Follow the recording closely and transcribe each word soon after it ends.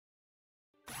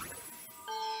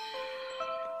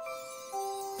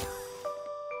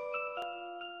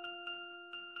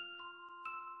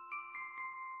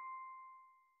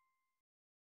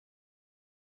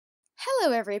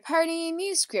Hello everybody,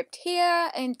 MuseScript here,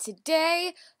 and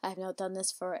today, I have not done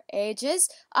this for ages,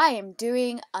 I am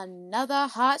doing another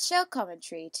Heartshell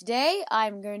commentary. Today,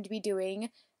 I'm going to be doing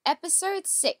episode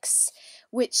 6,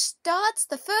 which starts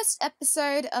the first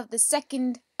episode of the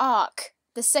second arc,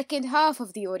 the second half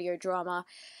of the audio drama,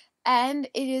 and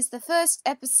it is the first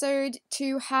episode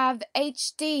to have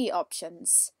HD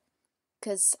options,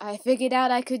 because I figured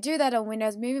out I could do that on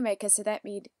Windows Movie Maker, so that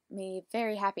made me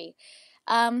very happy.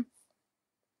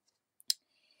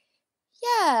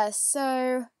 Yeah,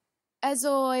 so as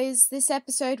always, this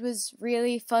episode was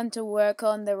really fun to work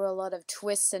on. There were a lot of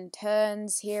twists and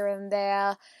turns here and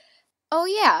there. Oh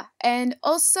yeah, and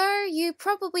also you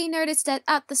probably noticed that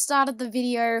at the start of the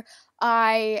video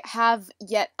I have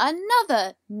yet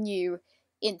another new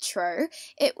intro.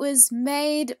 It was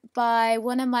made by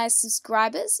one of my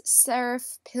subscribers,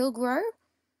 Seraph Pilgro,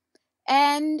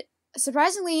 and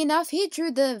surprisingly enough he drew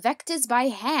the vectors by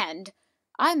hand.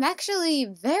 I'm actually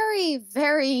very,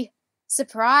 very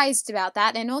surprised about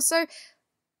that, and also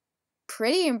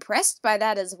pretty impressed by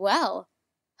that as well.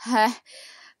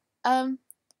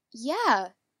 Yeah.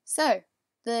 So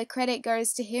the credit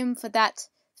goes to him for that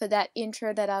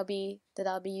intro that I'll be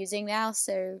using now.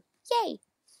 So yay!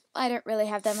 I don't really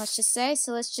have that much to say,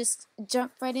 so let's just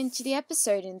jump right into the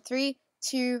episode in 3,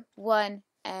 2, 1,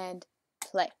 and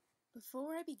play.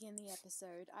 Before I begin the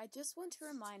episode, I just want to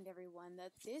remind everyone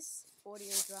that this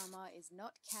audio drama is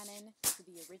not canon to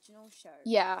the original show.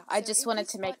 Yeah, I just wanted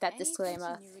to make that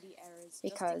disclaimer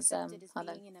because hold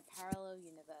on. In a parallel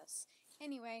universe.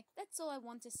 Anyway, that's all I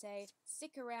want to say.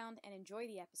 Stick around and enjoy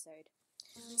the episode.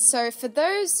 So for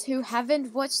those who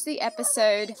haven't watched the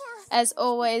episode, as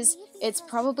always, it's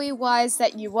probably wise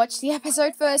that you watch the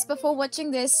episode first before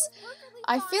watching this.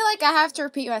 I feel like I have to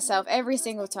repeat myself every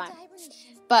single time.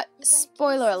 But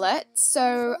spoiler alert,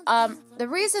 so the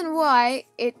reason why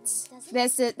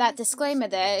there's that disclaimer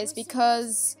there is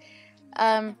because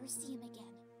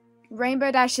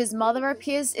Rainbow Dash's mother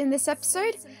appears in this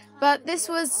episode, but this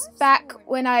was back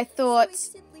when I thought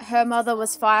her mother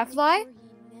was Firefly,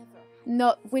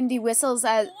 not Windy Whistles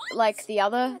as like the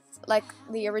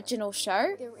original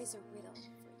show.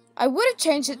 I would have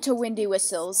changed it to Windy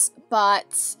Whistles,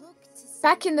 but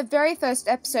back in the very first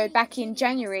episode, back in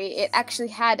January, it actually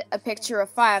had a picture of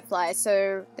Firefly,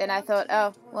 so then I thought,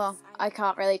 oh, well, I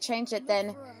can't really change it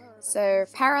then. So,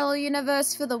 parallel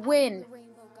universe for the win!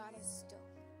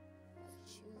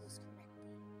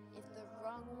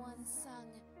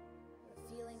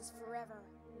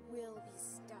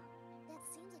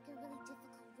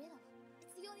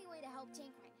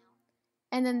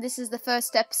 And then this is the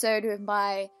first episode of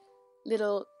my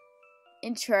little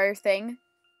intro thing.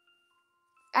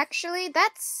 Actually,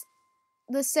 that's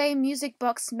the same music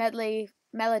box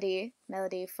melody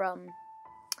from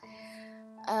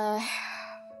the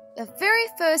very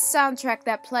first soundtrack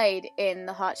that played in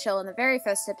the Heartshell in the very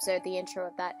first episode, the intro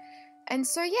of that. And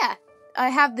so yeah, I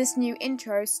have this new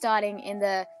intro starting in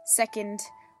the second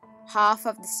half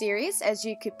of the series. As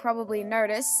you could probably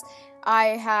notice, I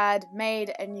had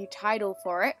made a new title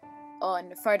for it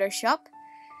on Photoshop.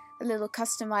 A little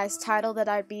customized title that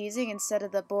I'd be using instead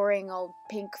of the boring old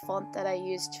pink font that I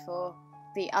used for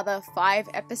the other 5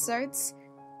 episodes.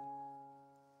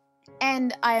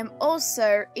 And I am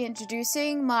also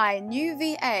introducing my new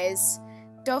VAs,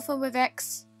 Dolphin with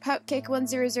X,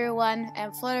 Pupcake1001,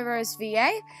 and Flutterrose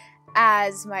VA,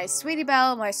 as my Sweetie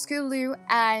Belle, my Scootaloo,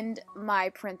 and my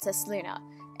Princess Luna.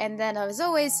 And then, as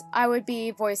always, I would be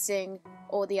voicing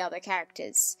all the other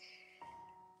characters.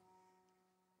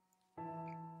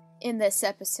 In this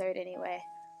episode, anyway.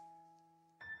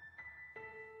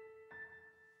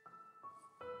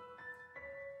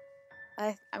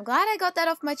 I'm glad I got that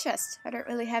off my chest. I don't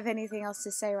really have anything else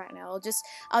to say right now.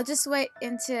 I'll just wait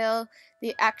until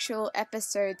the actual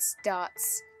episode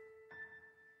starts.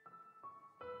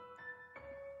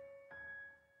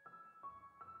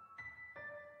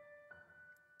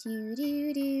 Do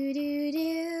do do do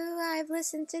do. I've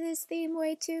listened to this theme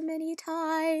way too many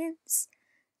times.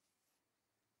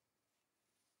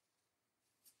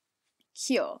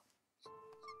 Cure.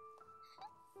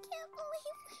 Can't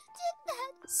believe we did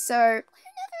that. So,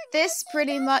 this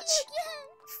pretty much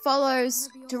follows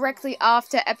directly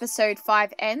after episode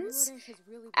 5 ends,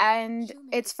 and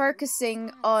it's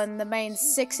focusing on the main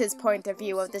 6's point of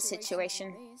view of the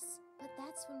situation. But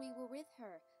that's when we were with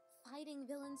her, fighting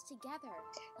villains together.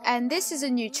 And this is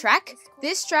a new track.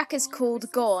 This track is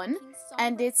called Gone,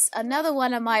 and it's another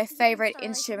one of my favorite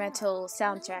instrumental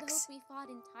soundtracks. We fought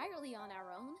entirely on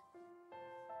our own.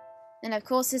 And of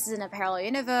course this is in a parallel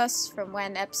universe from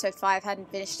when episode 5 hadn't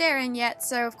finished airing yet,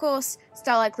 so of course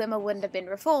Starlight Glimmer wouldn't have been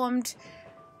reformed.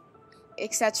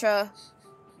 etc.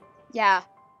 Yeah,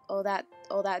 all that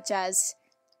jazz.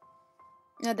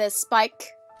 Now there's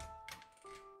Spike.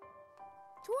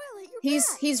 Twilight, you're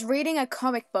back. He's reading a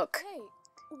comic book. Hey,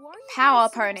 why are you Power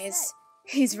so Ponies. upset?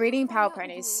 He's You reading wanna Power find out what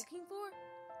you were Ponies. looking for?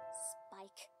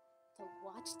 Spike, the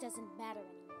watch doesn't matter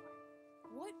anymore.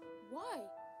 What? Why?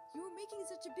 You were making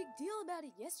such a big deal about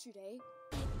it yesterday.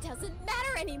 It doesn't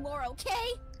matter anymore,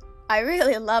 okay? I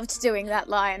really loved doing that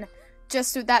line,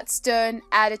 just with that stern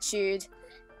attitude.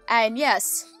 And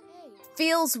yes, Hey,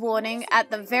 feels warning at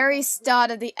the very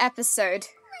start of the episode.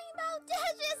 Rainbow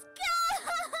Dash is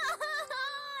gone!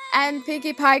 And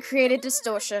Pinkie Pie created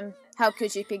distortion. How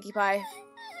could you, Pinkie Pie?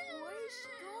 Where is she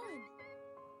going?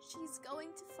 She's going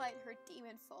to fight her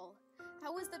demon foe.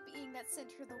 How was the being that sent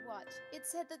her the watch? It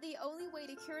said that the only way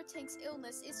to cure Tank's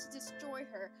illness is to destroy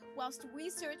her, whilst we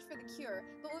search for the cure.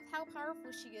 But with how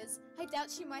powerful she is, I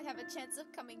doubt she might have a chance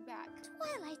of coming back.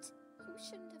 Twilight, you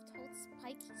shouldn't have told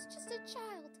Spike. He's just a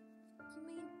child. You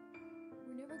mean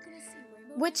we're never gonna see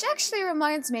Rainbow Which Dash? actually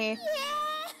reminds me,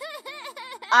 Yeah!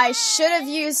 I should have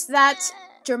used that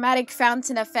dramatic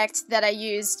fountain effect that I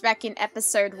used back in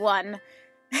episode 1.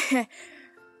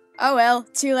 Oh well,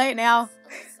 too late now. So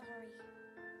sorry.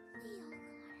 We all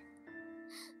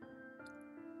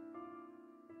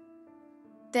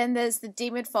Then there's the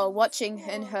demon foe watching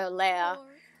in her lair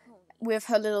with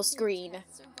her little screen.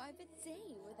 survive a day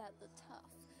without the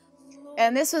tough.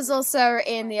 And this was also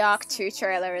in the Arc 2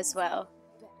 trailer as well.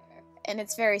 Better. And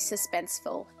it's very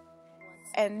suspenseful.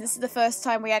 And this is the first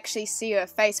time we actually see her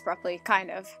face properly, kind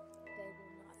of. They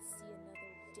will not see another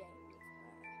day with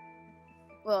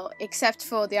her. Well, except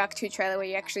for the Arc 2 trailer where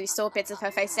you actually saw bits of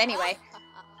her face anyway.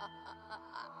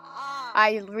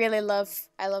 I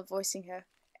love voicing her.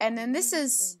 And then this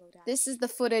is the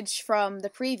footage from the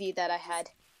preview that I had.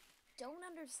 Don't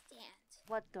understand.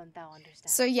 What don't thou understand?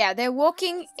 So yeah, they're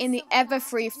walking in the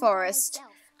Everfree Forest,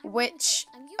 which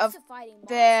of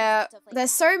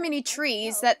there's so many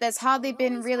trees that there's hardly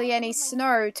been really any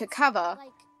snow to cover.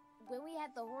 Like, when we had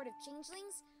the horde of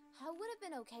changelings, I would have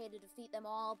been okay to defeat them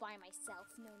all by myself,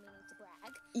 no meaning to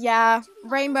brag. Yeah,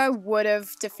 Rainbow would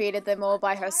have defeated them all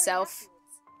by herself.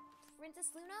 Princess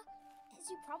Luna, as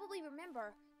you probably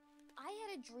remember, I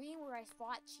had a dream where I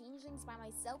fought changelings by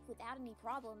myself without any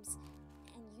problems,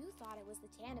 and you thought it was the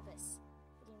Tanibus.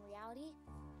 But in reality,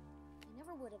 I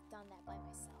never would have done that by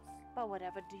myself. But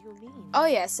whatever do you mean? Oh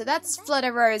yeah, so that's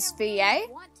Flutterose VA.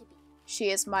 She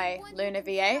is my Luna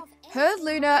VA. Her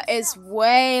Luna is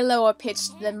way lower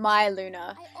pitched than my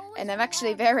Luna. And I'm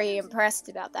actually very impressed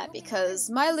about that because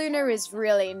my Luna is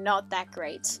really not that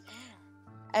great.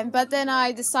 But then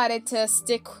I decided to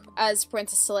stick as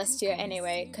Princess Celestia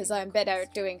anyway, because I'm better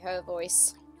at doing her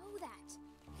voice. I know that.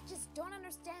 I just don't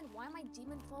understand why my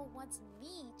demon foe wants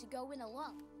me to go in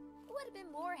alone. It would have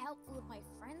been more helpful if my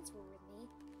friends were with me.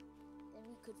 Then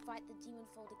we could fight the demon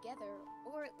foe together,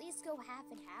 or at least go half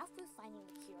and half with finding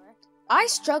the cure. I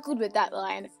struggled with that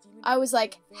line. I was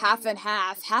like, half and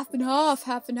half, half and half,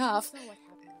 half and half.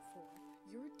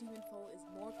 Your demon foe is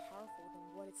more powerful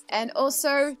than what it's And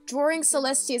also, drawing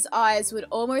Celestia's eyes would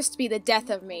almost be the death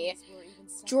of me.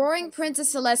 Drawing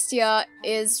Princess Celestia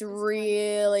is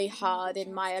really hard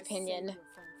in my opinion.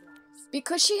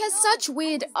 Because she has such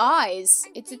weird eyes.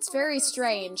 It's very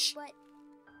strange. But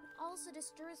what also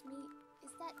disturbs me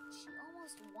is that she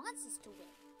almost wants us to win.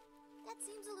 That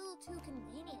seems a little too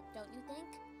convenient, don't you think?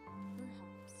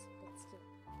 Perhaps, but still,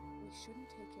 we shouldn't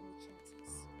take any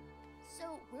chances.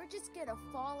 So we're just gonna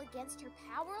fall against her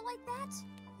power like that?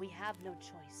 We have no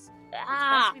choice.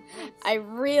 Ah, I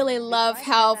really love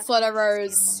how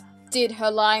Flutterose did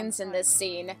her lines in this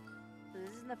scene. This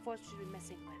isn't the force she'd be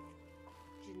messing with.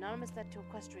 She's anonymous that to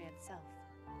Equestria itself.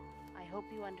 I hope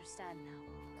you understand now.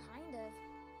 Kind of.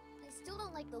 I still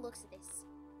don't like the looks of this.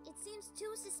 It seems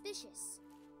too suspicious.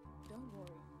 Don't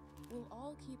worry, we'll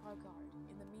all keep our guard.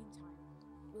 In the meantime,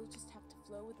 we'll just have to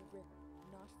flow with the river,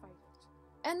 not fight it.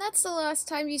 And that's the last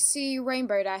time you see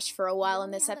Rainbow Dash for a while We in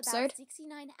only this have episode. about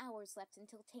 69 hours left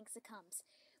until Tank succumbs.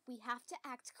 We have to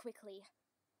act quickly.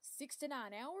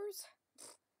 69 hours?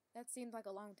 That seemed like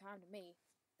a long time to me.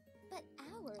 But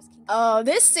hours can Oh,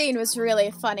 this scene was really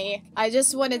funny. I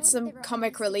just wanted some There are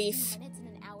comic only 60 relief. minutes in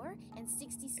an hour and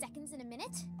 60 seconds in a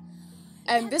minute?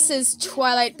 And this is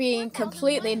Twilight being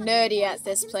completely nerdy at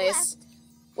this place.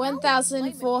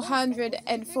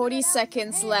 1,440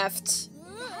 seconds left.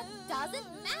 That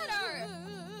doesn't matter!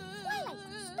 Twilight,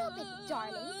 stop it,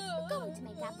 darling. You're going to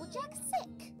make Applejack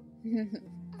sick.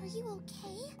 Are you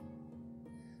okay?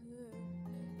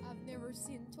 I've never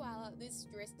seen Twilight this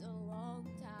stressed in a long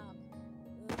time.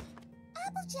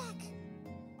 Applejack!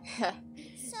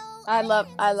 So I love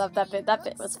that anticipating bit. That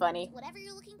bit books, was funny. Whatever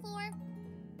you're looking for.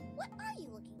 What are you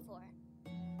looking for?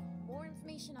 More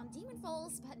information on demon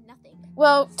foals, but nothing.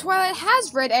 Well, Twilight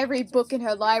has read every book in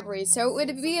her library, so it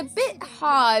would be a bit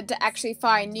hard to actually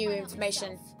find new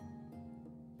information.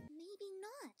 Maybe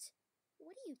not.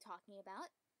 What are you talking about?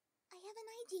 I have an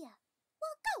idea.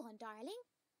 Well, go on, darling.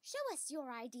 Show us your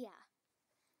idea.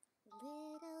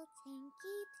 Little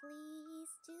Tinky,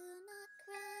 please do not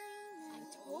cry. I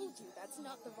told you that's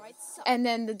not the right song. And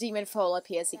then the demon foal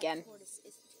appears again. Tortoise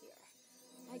isn't here.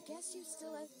 I guess you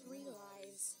still have 3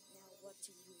 lives. Now what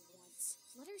do you want?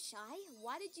 Fluttershy,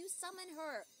 why did you summon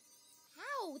her?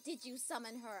 How did you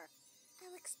summon her?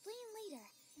 I'll explain later.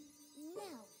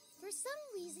 Now, for some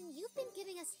reason, you've been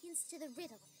giving us hints to the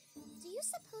riddle. Do you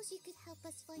suppose you could help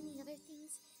us find the other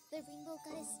things? The rainbow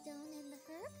goddess stone and the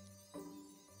herb?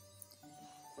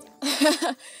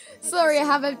 Sorry, I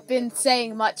haven't been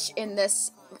saying much in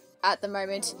this at the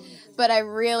moment, but I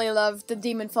really love the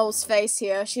demon foal's face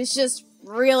here. She's just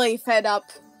really fed up,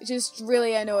 just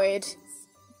really annoyed.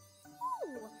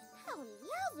 Oh, how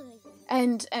lovely!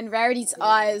 And Rarity's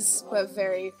eyes were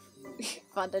very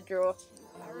fun to draw.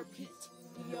 I repeat,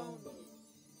 beyond me.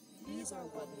 These are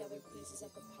what the other pieces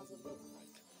of the puzzle look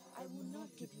like. I will not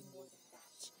give you more than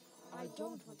that. I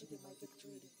don't want to give my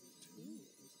victory to you too easily.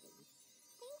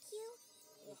 Thank you.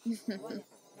 Whatever.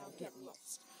 Now get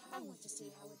lost. I want to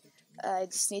see how it did. I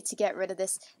just need to get rid of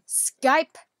this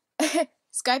Skype.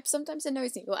 Skype sometimes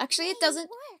annoys me. Well, actually, it doesn't.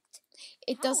 worked.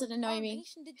 It How doesn't in annoy me.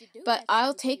 tarnation did you do But that,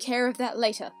 I'll Susie? take care of that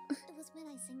later. It was when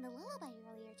I sang the lullaby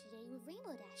earlier today with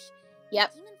Rainbow Dash.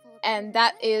 Yep. Demon Foal And appeared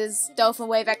that and I is did Dolphin it.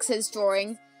 Wave X's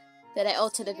drawing that I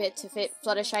altered a bit to fit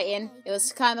Fluttershy in. It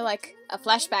was kind of like a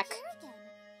flashback.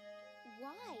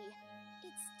 Why?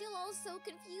 It's still all so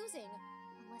confusing.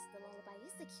 Unless the lullaby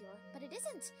is the cure, but it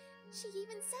isn't. She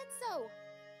even said so.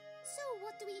 So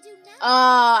what do we do now?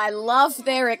 Ah, I love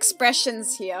their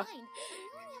expressions here. We only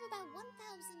have about 1,000.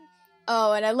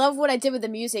 Oh, and I love what I did with the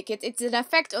music. It's an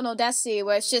effect on Audacity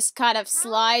where it's just kind of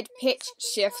slide pitch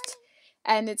shift,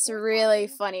 and it's really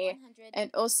funny. And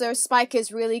also, Spike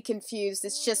is really confused.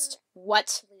 It's just,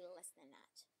 what? Actually less than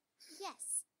that.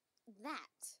 Yes,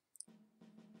 that.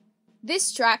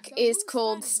 This track is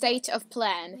called State of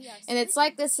Plan, and it's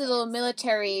like this little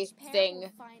military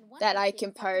thing that I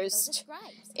composed.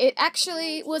 It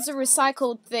actually was a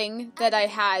recycled thing that I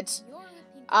had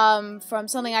from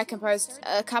something I composed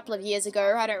a couple of years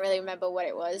ago. I don't really remember what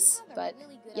it was, but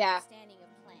yeah.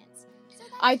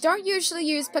 I don't usually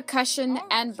use percussion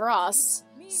and brass,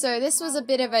 so this was a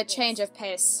bit of a change of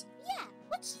pace. Yeah,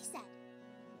 what she said.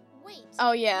 Wait.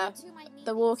 Oh yeah, you two might need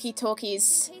the these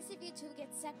walkie-talkies. In case if you two get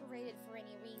separated for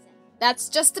any reason. That's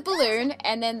just a balloon,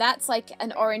 and then that's like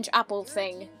an orange apple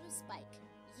thing. You're tuned with Spike.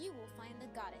 You will find the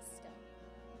goddess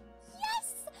stone.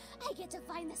 Yes! I get to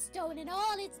find the stone in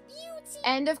all its beauty.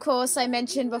 And of course, I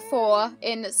mentioned before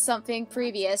in something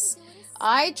previous,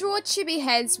 I draw chibi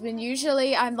heads when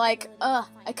usually I'm like, ugh,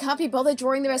 I can't be bothered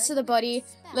drawing the rest of the body.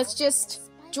 Let's just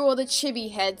draw the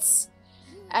chibi heads.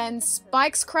 And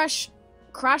Spike's crush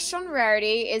on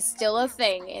Rarity is still a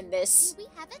thing in this. We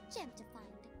have a gem to find.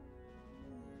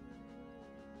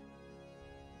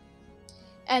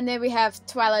 And then we have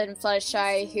Twilight and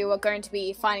Fluttershy who are going to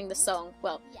be finding the song.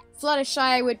 Well, Yes.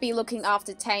 Fluttershy would be looking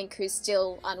after Tank, who's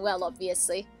still unwell,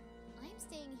 obviously. I'm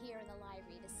staying here in the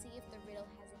library to see if the riddle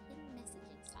has a hidden message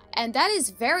inside. And that is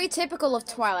very typical of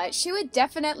Twilight. She would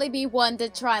definitely be one to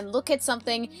try and look at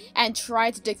something and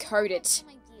try to decode it. Some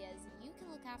ideas. You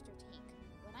can look after Tank.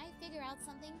 When I figure out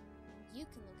something, you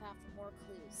can look after more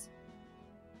clues.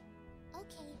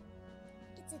 Okay.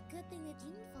 It's a good thing the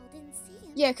demon foal didn't see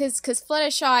him. Yeah, because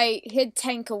Fluttershy hid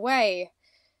Tank away,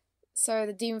 so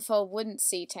the demon foal wouldn't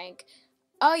see Tank.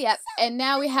 Oh, yeah, and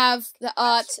now we have the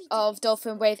art of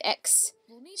Dolphin Wave X.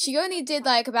 She only did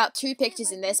like about 2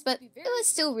 pictures in this, but it was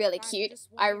still really cute.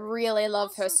 I really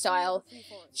love her style.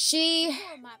 She,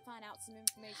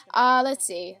 let's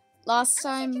see. Last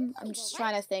time, I'm just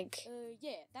trying to think.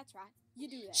 Yeah, that's right. You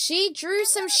do that. She drew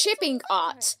some shipping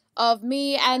art of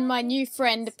me and my new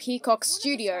friend Peacock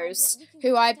Studios,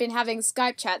 who I've been having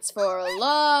Skype chats for a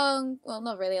long, well,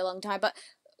 not really a long time, but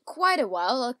quite a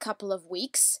while, a couple of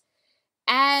weeks.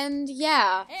 And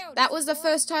yeah, that was the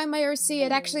first time my OC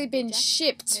had actually been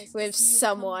shipped with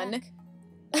someone.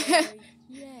 Yeah.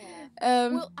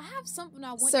 Um, I have something I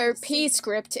want so you to see.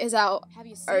 P-Script is our Have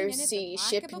you seen anything OC like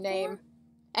ship it before? name.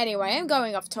 Anyway, I'm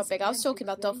going off topic. I was talking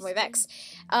about Dolphin Wave X.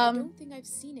 I don't think I've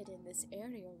seen it in this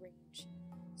area range.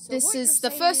 So This what is you're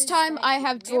the saying first is time that I you've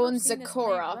have never drawn seen this plant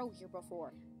Zecora. grow here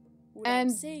before.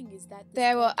 And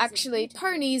there were actually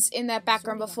ponies in their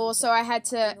background before, so I had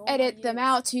to edit them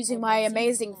out using my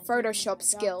amazing Photoshop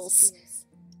skills.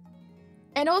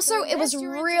 And also, it was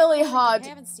really hard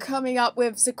coming up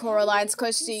with Sakura lines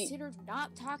because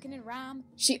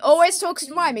she always talks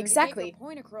in rhyme, exactly.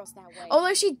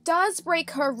 Although she does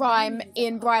break her rhyme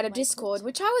in Brighter Discord,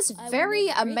 which I was very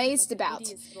amazed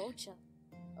about.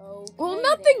 Well,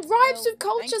 nothing rhymes with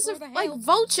cultures of, like,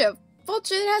 Vulture.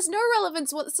 Vulture has no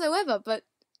relevance whatsoever, but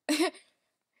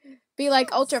be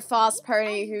like Ultra Fast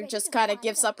Pony who just kind of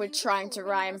gives up with trying to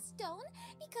rhyme.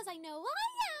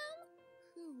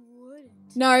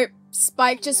 No,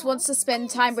 Spike just wants to spend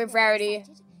time with Rarity.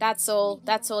 That's all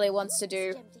he wants to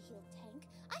do.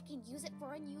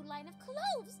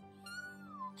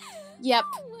 Yep.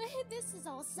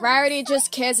 Rarity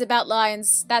just cares about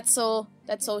lions. That's all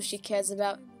she cares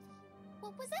about.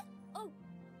 What was that? Oh,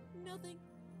 nothing.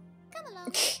 Come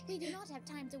along. We do not have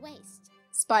time to waste.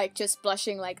 Spike just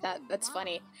blushing like that. That's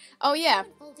funny. Oh yeah.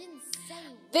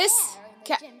 This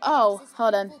oh,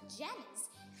 hold on.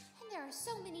 There are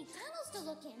so many tunnels to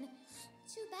look in.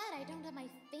 Too bad I don't have my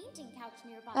fainting couch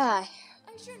nearby. Ah.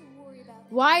 I shouldn't worry about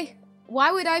that.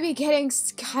 Why would I be getting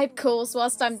Skype calls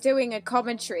whilst I'm doing a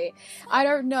commentary? I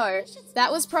don't know.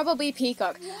 That was probably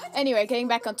Peacock. Anyway, getting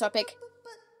back on topic.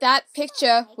 That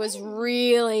picture was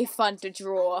really fun to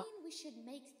draw.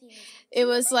 It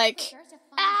was like,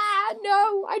 ah,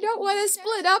 no, I don't want to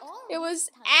split up. It was,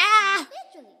 ah.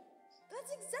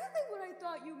 That's exactly what I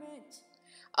thought you meant.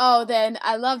 Oh, then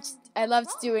I loved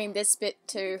doing this bit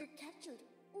too. Get captured,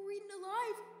 or eaten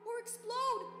alive, or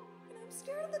explode, and I'm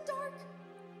scared of the dark.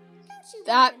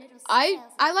 That I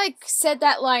like said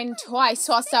that line twice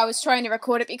whilst I was trying to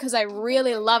record it because I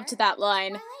really loved that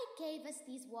line. Twilight gave us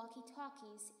these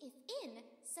walkie-talkies if in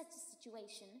such a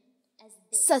situation as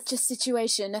this. Such a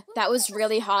situation. That was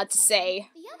really hard to say.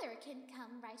 The other can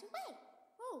come right away.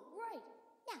 Oh, right.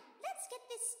 Now, let's get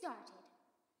this started.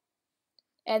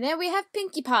 And then we have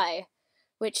Pinkie Pie,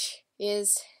 which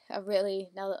is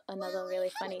another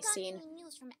really funny scene. Any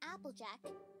news from Applejack?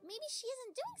 Maybe she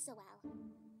isn't doing so well.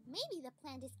 Maybe the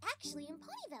plant is actually in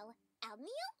Ponyville, out in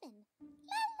the open.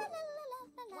 La, la, la, la,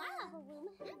 la, la.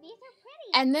 Wow, these are pretty.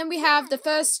 And then we have the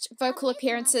first vocal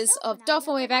appearances of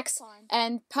Dolphin Wave X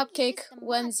and Pupcake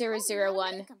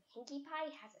 1001. Pinkie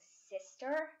Pie has a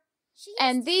sister?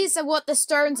 And these are what the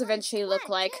stones eventually look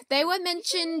like. They were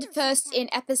mentioned first in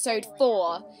episode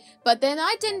 4, but then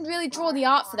I didn't really draw the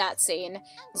art for that scene.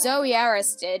 Zoe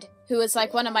Aris did, who was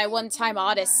like one of my one-time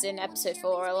artists in episode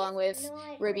 4, along with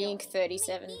Ruby Ink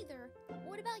 37.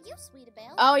 What about you, Sweetie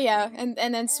Belle? Oh yeah, and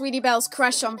then Sweetie Belle's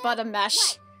crush on Button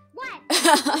Mash. What? We were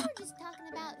just talking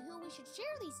about who we should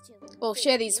share these to. Well,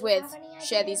 share these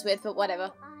with, but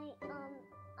whatever.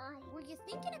 Were you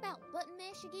thinking about Button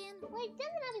Mash again?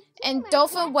 And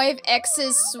Dolphin Wave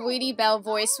X's Sweetie Belle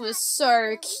voice was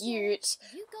so cute.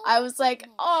 I was like,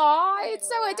 "Aw, it's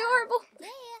so adorable." Yeah,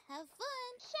 have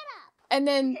fun. Shut up. And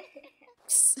then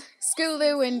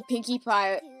Scootaloo and Pinkie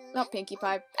Pie, not Pinkie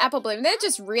Pie, Apple Bloom, they're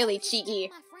just really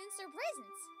cheeky. My friends are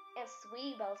presents. And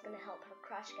Sweetie Belle's gonna help her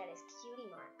crush get his cutie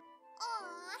mark.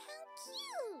 Aw, how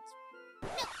cute.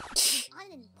 No, on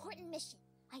an important mission.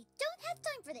 I don't have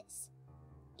time for this.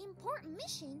 Important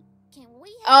mission? Can we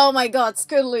have... Oh my god,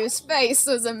 Scootaloo's face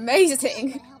was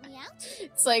amazing. Help me out?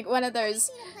 It's like one of those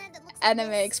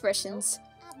anime expressions.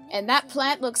 And that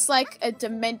plant looks like a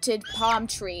demented palm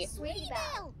tree. Sweetie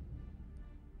Belle!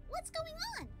 What's going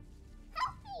on?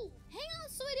 Help me! Hang on,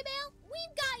 Sweetie Belle.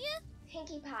 We've got you.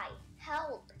 Pinkie Pie,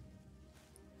 help!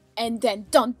 And then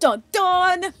dun dun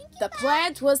dun! The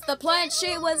plant was the plant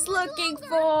she was looking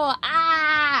for!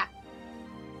 Ah!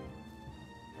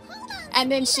 And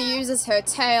then she uses her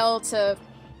tail to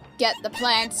get the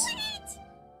plant.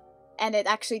 And it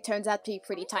actually turns out to be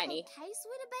pretty tiny. Okay,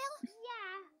 Sweetie Belle?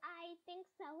 Yeah, I think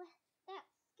so. That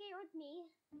scared me.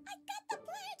 I got the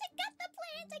plant!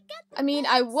 I mean,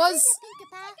 I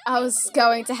was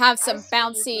going to have some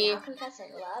bouncy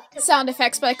sound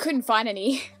effects, but I couldn't find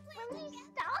any.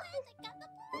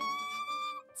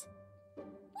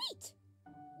 Wait!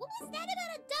 What was that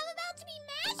about a dove about to be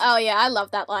mashed? Oh yeah, I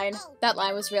love that line. That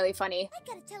line was really funny. I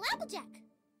gotta tell Applejack.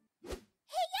 Hey,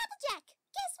 Applejack!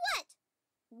 Guess what?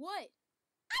 What?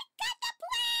 I got the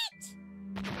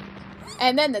plant!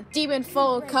 And then the demon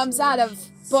foal comes out of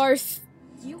both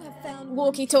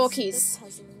walkie-talkies,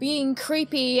 being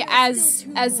creepy as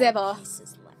ever.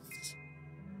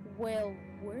 Well,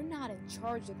 we're not in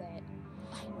charge of that.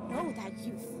 I know that,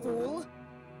 you fool.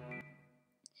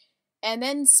 And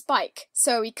then Spike.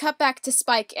 So we cut back to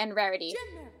Spike and Rarity.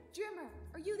 Jimmer,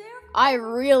 are you there? I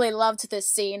really loved this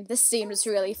scene. This scene was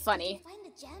really funny. Find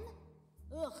the gem?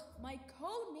 Ugh, my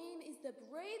the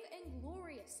brave and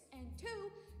glorious. And 2,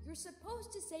 you're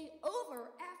supposed to say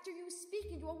over after you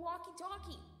speak into a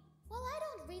walkie-talkie. Well, I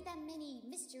don't read that many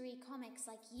mystery comics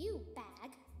like you,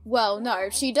 Bag. Well, no,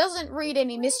 she doesn't read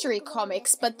any mystery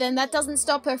comics, but then that doesn't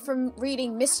stop her from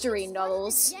reading mystery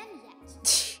novels. The gem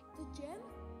yet. The gem?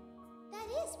 That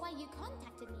is why you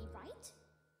contacted me, right?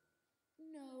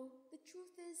 No, the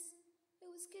truth is, I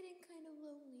was getting kind of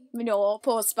lonely. No,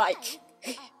 poor Spike.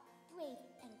 Brave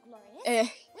and glorious.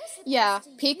 Yeah,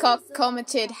 Peacock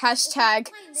commented hashtag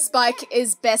Spike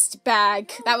is best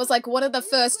bag. That was like one of the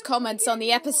first comments on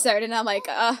the episode, and I'm like,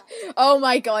 oh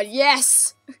my god,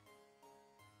 yes!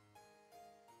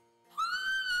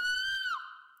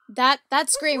 That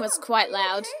scream was quite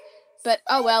loud, but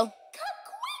oh well.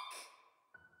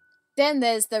 Then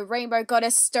there's the Rainbow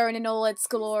Goddess Stone in all its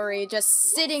glory, just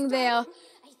sitting there.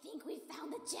 I think we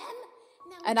found the gem.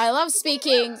 Now And I love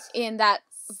speaking in that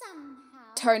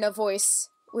somehow. tone of voice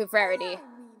with Rarity.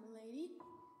 Lady.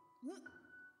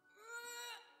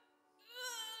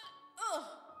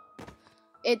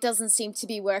 It doesn't seem to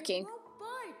be working. Won't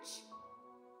budge.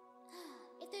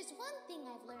 If there's one thing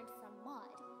I've learned from Maud,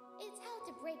 it's how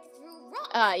to break through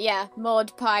rocks. Yeah,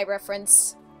 Maud Pie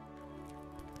reference.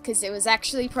 Because it was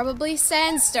actually probably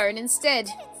sandstone instead.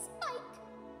 It's Spike.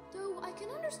 Though I can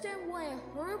understand why a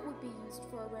herb would be used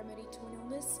for a remedy to an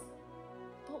illness.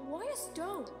 But why a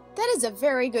stone? That is a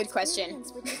very good question.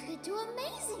 Ingredients would just be too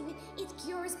amazing. It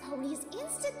cures ponies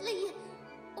instantly.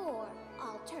 Or,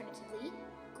 alternatively,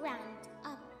 ground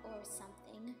up or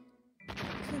something.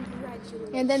 Congratulations.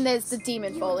 And then there's the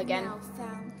demon You ball have again. now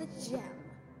found the gem.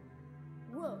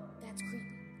 Whoa, that's creepy.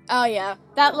 Oh yeah,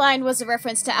 that line was a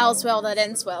reference to All's Well That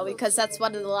Ends Well, because that's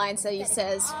one of the lines that he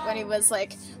says when he was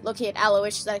like looking at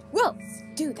Aloysius like, whoa,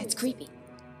 dude, that's creepy.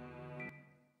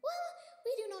 Well,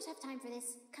 we do not have time for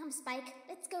this. Come, Spike,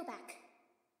 let's go back.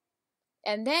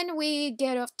 And then we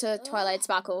get off to Twilight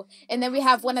Sparkle, and then we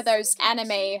have one of those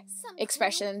anime Some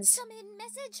expressions. Some hidden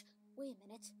message. Wait a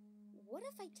minute. What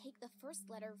if I take the first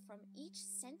letter from each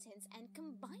sentence and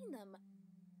combine them?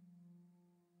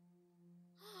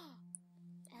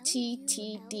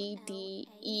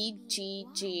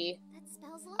 T-T-D-D-E-G-G. That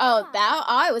spells Oh, lullaby. that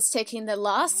I was taking the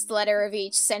last letter of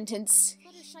each sentence.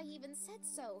 Fluttershy even said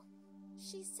so.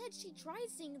 She said she tried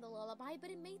singing the lullaby, but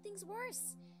it made things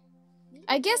worse. Maybe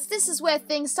I guess there's this is some where way-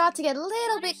 things start to get a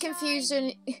little bit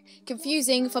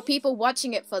confusing for people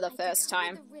watching it for the I first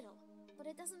decoded time. the riddle, but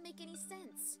it doesn't make any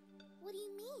sense. What do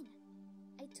you mean?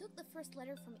 I took the first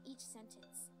letter from each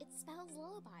sentence. It spells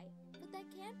lullaby, but that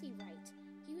can't be right.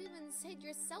 You even said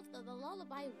yourself that the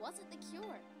lullaby wasn't the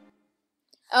cure.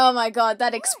 Oh my god,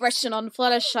 that expression on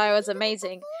Fluttershy was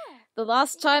amazing. The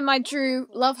last time I drew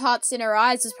love hearts in her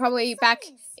eyes was probably back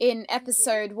in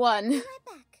episode 1. Be right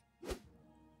back.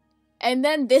 And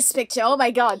then this picture, oh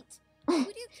my god. Would you care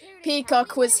to tell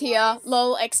Peacock me was what it here, was?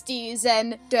 lol XD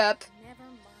Zen derp. Never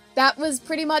mind. That was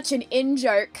pretty much an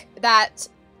in-joke that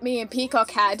me and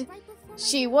Peacock had. Right before my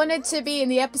She wanted to be in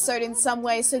the episode in some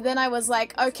way, so then I was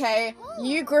like, okay,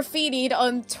 you graffitied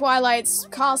on Twilight's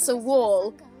castle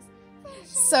wall.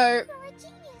 So You're a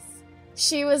genius.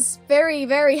 she was very,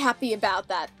 very happy about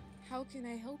that. How can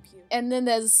I help you? And then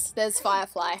there's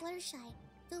Firefly. Fluttershy,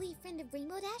 the lead friend of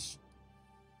Rainbow Dash.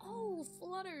 Oh,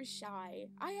 Fluttershy.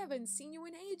 I haven't seen you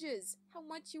in ages. How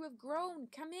much you have grown.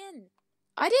 Come in.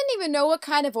 I didn't even know what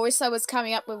kind of voice I was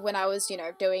coming up with when I was,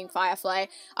 doing Firefly.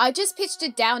 I just pitched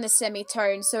it down a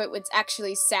semitone so it would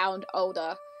actually sound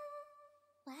older.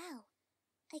 Wow.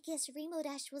 I guess Rainbow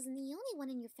Dash wasn't the only one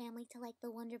in your family to like the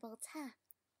Wonderbolts, huh?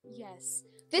 Yes.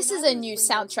 This When is I a was new Rainbow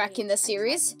soundtrack in the Age, I tried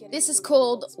series. to get This into is the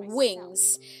called Wonderbolts myself.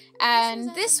 Wings.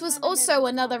 And this was also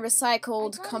another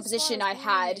recycled composition I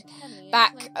had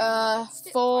back,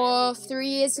 3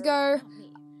 years ago.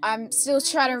 I'm still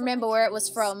trying to remember where it was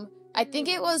from. I think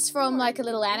it was from like a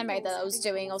little anime that I was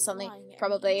doing or something.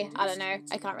 Probably. I don't know.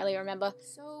 I can't really remember.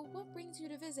 So, what brings you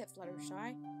to visit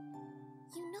Fluttershy?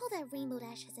 You know that Rainbow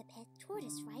Dash has a pet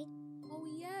tortoise, right? Oh,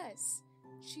 yes.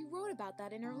 She wrote about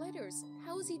that in her letters.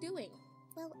 How is he doing?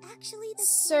 Well, actually,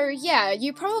 that's So why- yeah,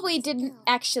 you probably didn't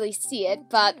actually see it,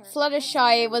 but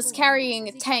Fluttershy was carrying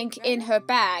a tank in her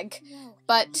bag. No,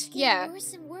 But it's getting yeah,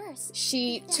 worse and worse.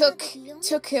 she Found out took that the only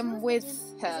took cure him for with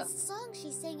him her. was a song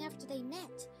she sang after they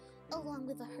met, along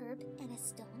with a herb and a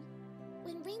stone.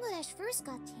 When Rainbow Dash first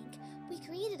got Tank, we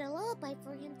created a lullaby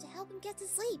for him to help him get to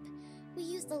sleep. We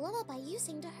used the lullaby you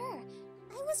sang to her.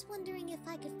 I was wondering if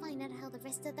I could find out how the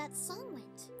rest of that song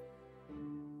went.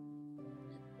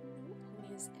 No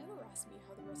pony has ever asked me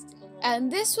how the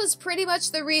And this was pretty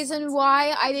much the reason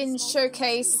why I didn't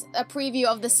showcase a preview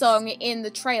of the song in the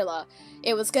trailer.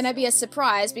 It was gonna be a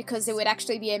surprise because it would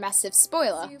actually be a massive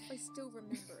spoiler. See if I still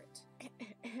remember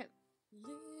it.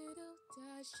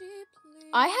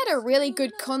 I had a really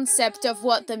good concept of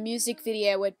what the music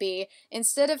video would be.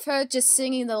 Instead of her just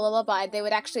singing the lullaby, there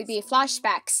would actually be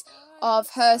flashbacks of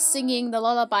her singing the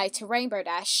lullaby to Rainbow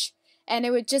Dash. And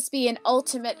it would just be an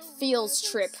ultimate feels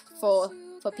trip for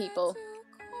people.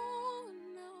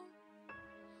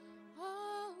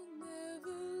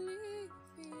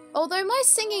 Although my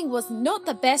singing was not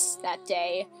the best that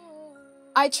day,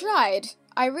 I tried.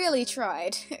 I really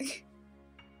tried.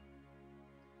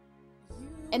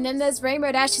 And then there's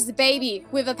Rainbow Dash's baby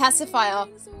with a pacifier.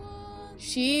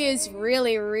 She is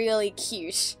really, really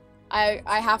cute. I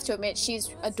have to admit, she's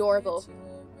adorable.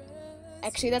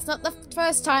 Actually, that's not the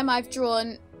first time I've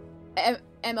drawn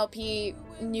MLP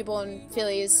newborn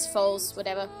fillies, foals,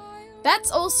 whatever.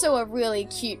 That's also a really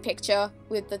cute picture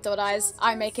with the dot eyes.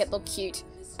 I make it look cute.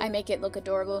 I make it look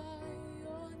adorable.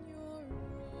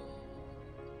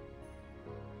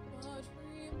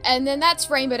 And then that's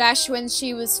Rainbow Dash when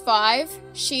she was 5.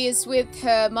 She is with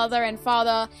her mother and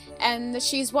father, and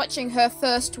she's watching her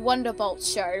first Wonderbolt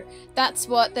show. That's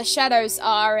what the shadows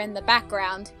are in the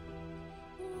background.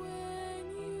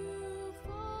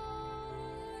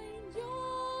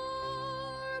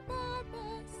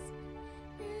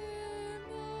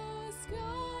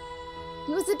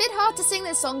 It was a bit hard to sing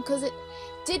this song because it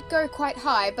did go quite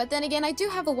high, but then again I do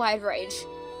have a wide range.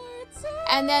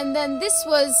 And then this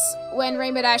was when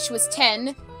Rainbow Dash was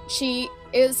 10. It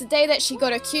was the day that she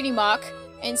got a cutie mark,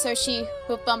 and so she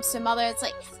bumps her mother. It's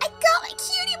like, I got my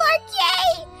cutie mark,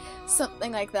 yay!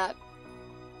 Something like that.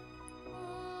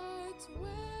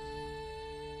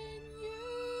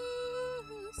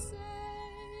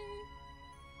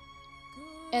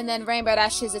 And then Rainbow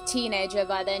Dash is a teenager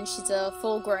by then. She's a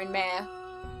full-grown mare.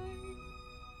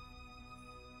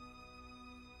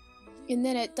 And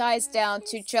then it dies down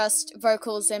to just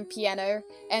vocals and piano.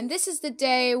 And this is the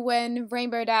day when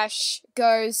Rainbow Dash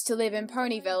goes to live in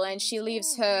Ponyville and she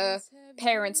leaves her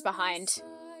parents behind.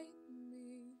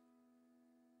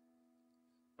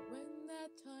 When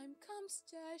that time comes,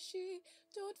 Dashy,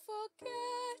 don't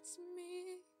forget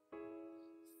me,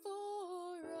 for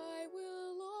I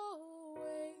will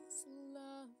always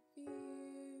love you.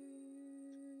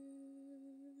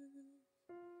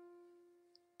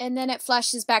 And then it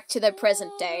flashes back to the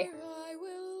present day. I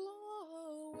will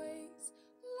always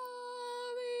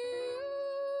love you.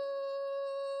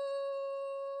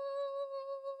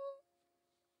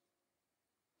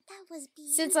 That was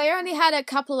beautiful. Since I only had a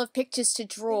couple of pictures to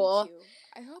draw, Thank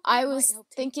you. hope I that might was help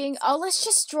take thinking, things oh, off. let's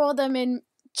just draw them in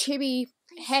chibi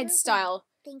I'm head sure style.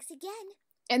 Thanks again.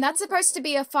 And that's supposed to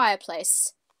be a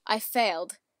fireplace. I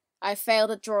failed. I failed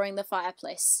at drawing the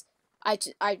fireplace. I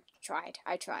tried.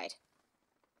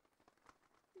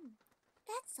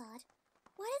 That's odd.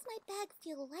 Why does my bag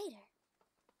feel lighter?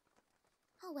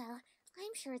 Oh well,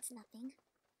 I'm sure it's nothing.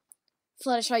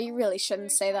 Fluttershy, you really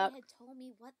shouldn't say that. Had told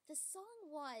me what the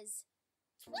song was.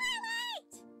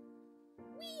 Twilight!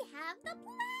 We have the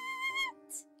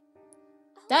plant!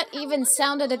 That how even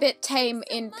sounded a wonderful. bit tame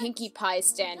Thanks so in much. Pinkie Pie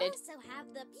standard. We also have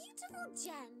the beautiful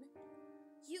gem.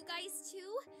 You guys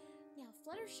too? Now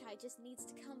Fluttershy just needs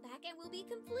to come back and we'll be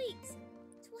complete.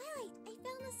 Twilight, I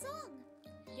found the song.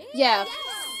 Yeah. Yes!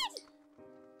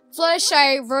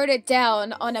 Fluttershy wrote it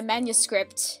down on a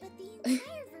manuscript. But the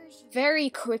entire version Very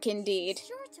quick indeed. is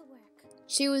sure to work.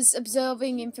 She was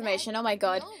observing information. Oh my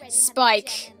god. We already have the Spike.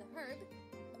 gem and the herb.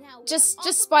 Now we Just have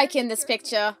all Spike the in this characters.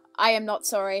 picture. I am not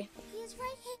sorry. He is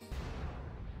right here.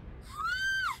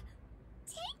 Ah!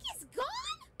 Tank is gone?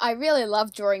 I really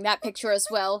love drawing that picture as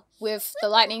well, with the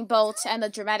lightning bolt and the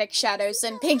dramatic shadows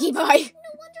and Pinkie Pie. No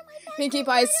wonder my bag Pinkie went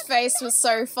Pie's right up face the was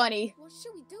so funny. What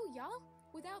should we do, y'all?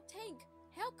 Without Tank,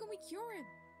 how can we cure him?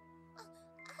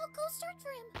 I'll go search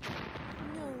for him.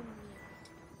 No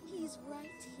need. He's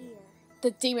right here.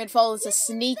 The demon foal is a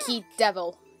sneaky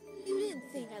devil. You didn't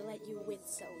think I let you win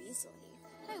so easily.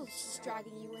 I was just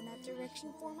dragging you in that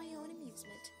direction for my own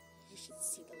amusement. You should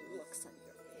see the looks on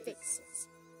your faces.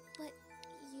 But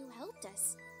you helped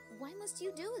us. Why must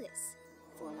you do this?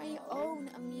 For my own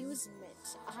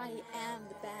amusement, I am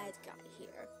the bad guy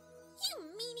here. You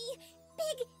meanie,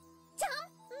 big,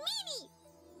 dumb meanie!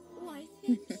 Why,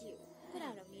 thank you. But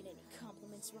I don't need any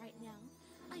compliments right now.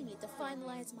 I need to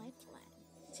finalize my plan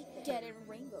to get in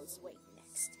Rainbow's way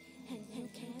next. And you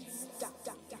can't stop.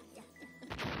 Tank!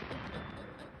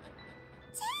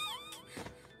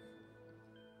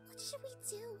 What should we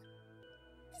do?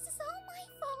 This is all my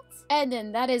fault. And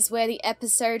then that is where the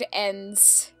episode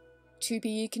ends. To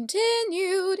be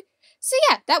continued. So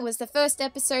yeah, that was the first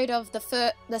episode of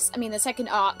the second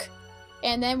arc.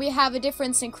 And then we have a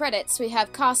difference in credits. We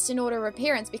have cast in order of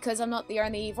appearance because I'm not the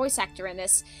only voice actor in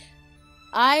this.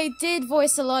 I did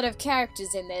voice a lot of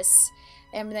characters in this.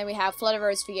 And then we have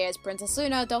Flutterrose Figure as Princess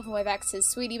Luna, Dolphin Wave X as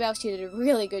Sweetie Belle, she did a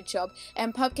really good job,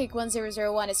 and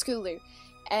Pupcake1001 as Kulu.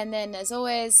 And then, as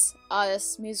always,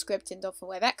 artist, MuseScript, and Dolphin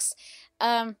Wave X.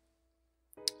 And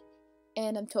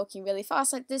I'm talking really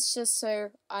fast like this just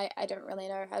so I don't really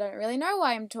know. I don't really know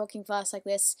why I'm talking fast like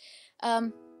this.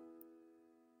 Yeah,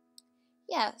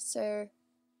 so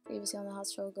previously on the Heart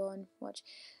Show, go and watch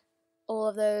all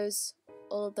of those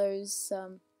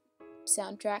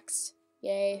soundtracks.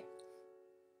 Yay.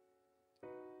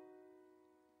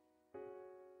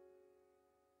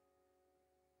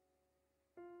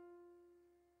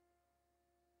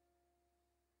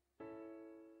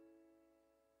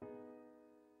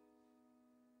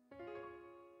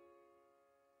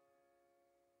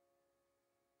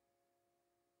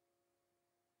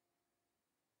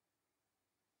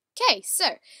 Okay,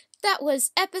 so that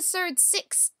was episode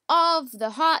 6 of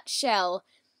The Heart Shell,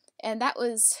 and that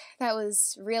was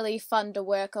really fun to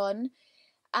work on.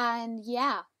 And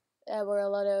yeah, there were a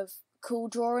lot of cool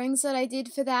drawings that I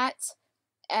did for that.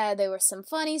 There were some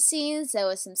funny scenes, there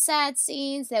were some sad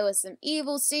scenes, there were some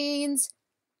evil scenes.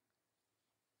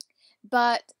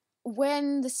 But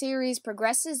when the series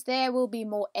progresses, there will be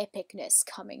more epicness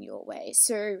coming your way,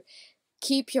 so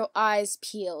keep your eyes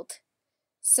peeled.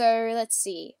 So let's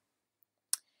see.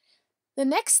 The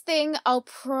next thing I'll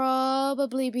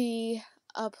probably be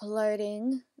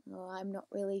uploading, I'm not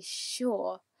really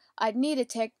sure. I'd need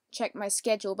to check my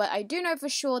schedule, but I do know for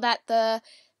sure that the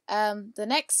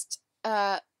next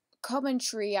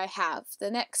commentary I have, the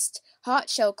next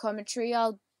Heartshell commentary,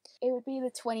 it would be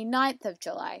the 29th of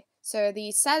July. So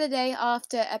the Saturday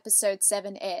after episode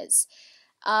 7 airs.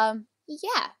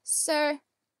 Yeah, so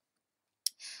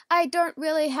I don't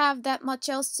really have that much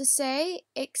else to say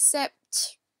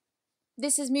except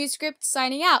this is MuseScript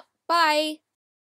signing out. Bye!